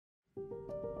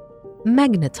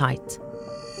Magnetite.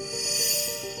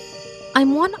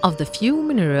 I'm one of the few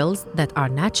minerals that are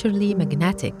naturally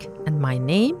magnetic, and my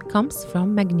name comes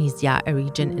from Magnesia, a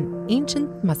region in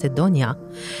ancient Macedonia.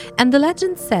 And the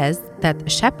legend says that a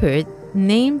shepherd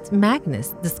named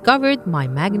Magnus discovered my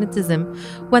magnetism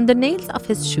when the nails of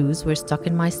his shoes were stuck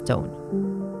in my stone.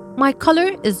 My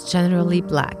color is generally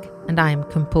black, and I am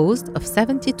composed of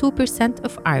 72%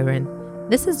 of iron.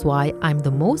 This is why I'm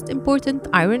the most important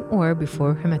iron ore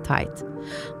before hematite.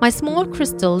 My small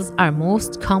crystals are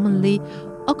most commonly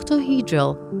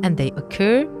octahedral, and they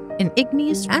occur in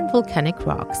igneous and volcanic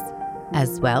rocks,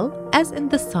 as well as in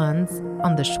the sands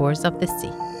on the shores of the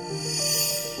sea.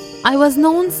 I was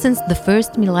known since the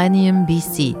first millennium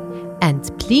BC,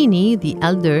 and Pliny the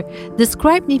Elder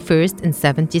described me first in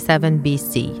 77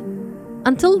 BC.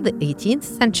 Until the 18th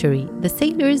century, the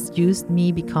sailors used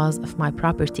me because of my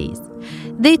properties.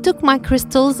 They took my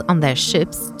crystals on their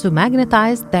ships to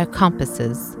magnetize their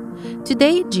compasses.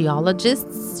 Today,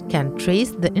 geologists can trace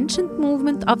the ancient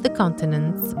movement of the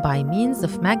continents by means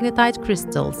of magnetite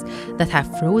crystals that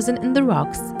have frozen in the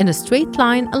rocks in a straight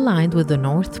line aligned with the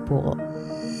North Pole.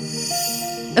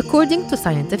 According to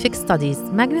scientific studies,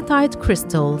 magnetite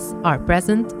crystals are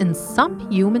present in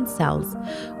some human cells,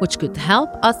 which could help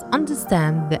us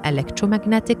understand the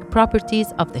electromagnetic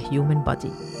properties of the human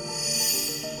body.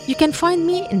 You can find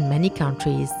me in many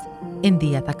countries: in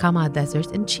the Atacama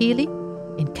Desert in Chile,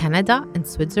 in Canada, in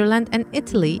Switzerland and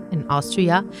Italy, in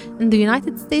Austria, in the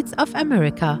United States of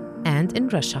America, and in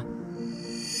Russia.